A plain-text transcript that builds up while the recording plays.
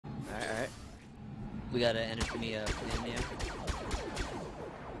Alright. We got an enemy in there.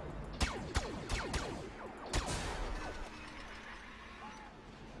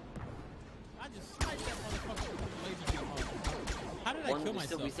 I just sniped that motherfucker with the laser beam. How did I kill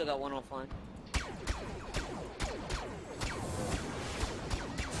myself? We still got one offline.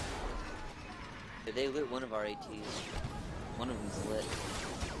 They lit one of our ATs. One of them's lit.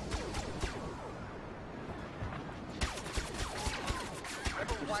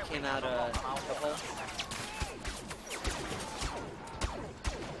 We just came out trouble.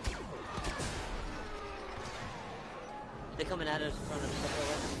 They're coming at us in front of the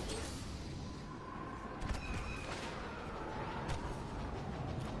trouble.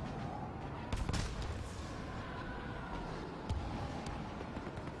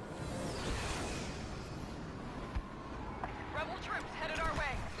 Rebel troops headed our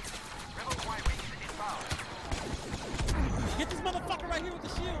way. Rebel Y-wings inbound. Get this motherfucker right here with the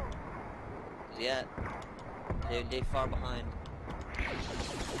shield. Yeah. They far behind.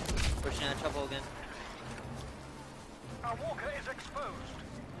 Pushing out trouble again. Our walker is exposed.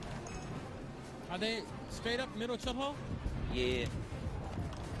 Are they straight up middle chub hole? Yeah.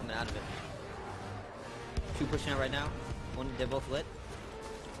 Coming out of it. 2 pushing out right now. One, they're both lit.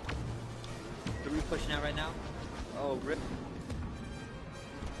 3 pushing out right now. Oh, rip.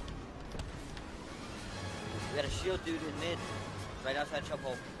 We got a shield dude in mid. Right outside chub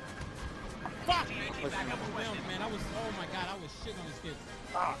hole. Fuck! Man, I was, oh my god, I was shitting on this kid.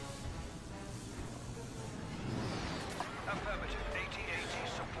 Affirmative. AT-AT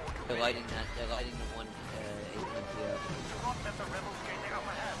support. They're lighting that. They're lighting the one AT. Do not let the rebels gain the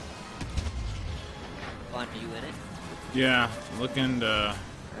upper hand. Vaughn, are you in it? Yeah, looking to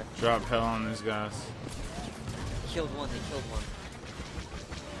drop hell on these guys. They killed one.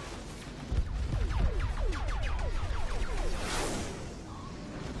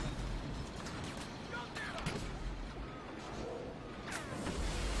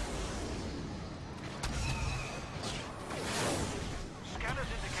 Scanners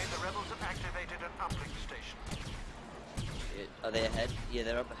indicate the rebels have activated an uplink station. Are they ahead? Yeah,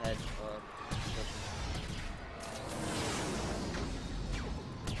 they're up ahead.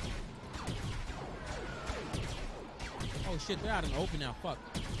 Oh shit, they're out in the open now, fuck.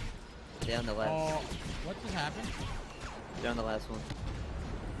 They're on the last. Oh, what just happened? They're on the last one.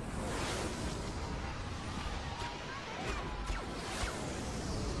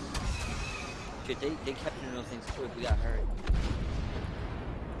 Shit, they kept doing those things quick. We got hurt.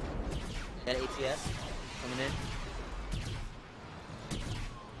 Got ATS coming in.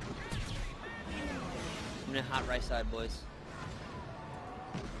 Coming in hot right side, boys.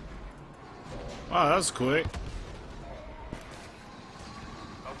 Wow, that was quick.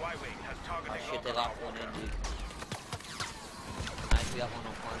 A Y-wing has targeted. Oh shit, they locked one in, dude. Nice, we got one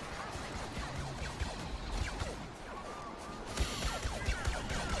on one.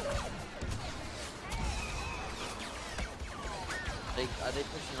 Are they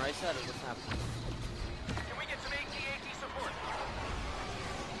pushing right side or what's happening? Can we get some AT-AT support?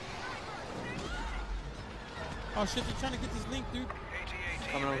 Oh shit, they're trying to get this link, dude.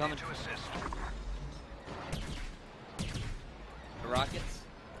 AT-AT I'm ready coming. to assist. The rockets?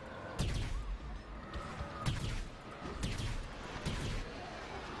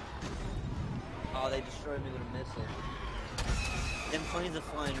 Oh, they destroyed me with a missile. Them planes are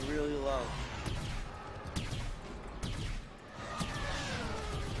flying really low.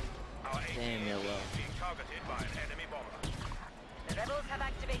 Damn, they're low. Being targeted by an enemy bomber. The rebels have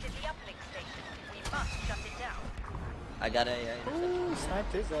activated the uplink station. We must shut it down. I got a Ooh,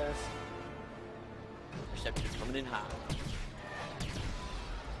 sniped his ass. interceptor coming in hot.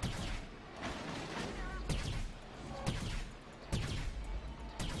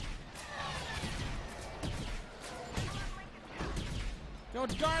 Yo,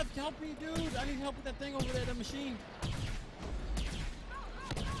 Darth, help me, dude. I need help with that thing over there, the machine.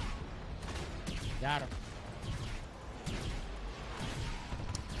 Got him.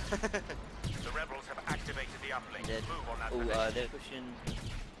 The rebels have activated the uplink. Dead. Move on that Oh, position. they're pushing,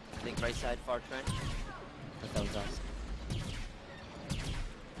 I think, right side far trench. That was awesome.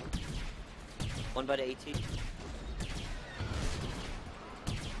 One by the AT.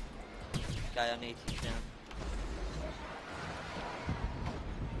 Guy on AT now.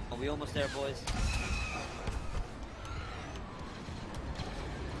 Oh, we almost there, boys.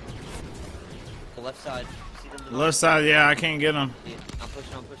 The left side. See them? to the Left side, yeah, I can't get them. Yeah, I'm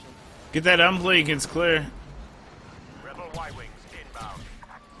pushing. Get that uplink, it's clear. Rebel Y-wings inbound.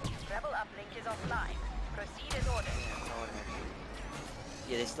 Rebel uplink is offline. Proceed as ordered.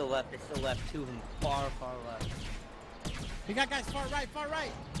 Yeah, they still left. 2 of them far left. We got guys far right, far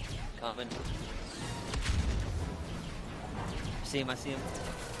right. Coming. See him, I see him.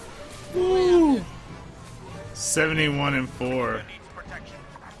 Woo! 71 and 4.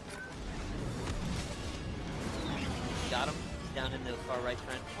 Got him. He's down in the far right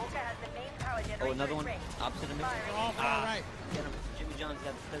front. Walker has the main power generator Oh, another in one range. opposite of me. They're all far right. Get him. Jimmy John's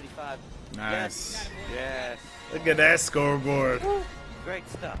got the 35. Nice. Yes. Look at that scoreboard. Great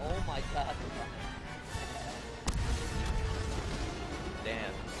stuff. Oh my god.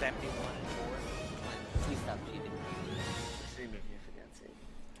 Damn. 71 and 4. Please stop cheating. See me here for God's sake.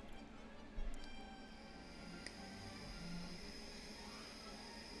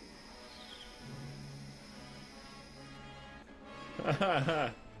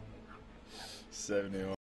 Seventy-one.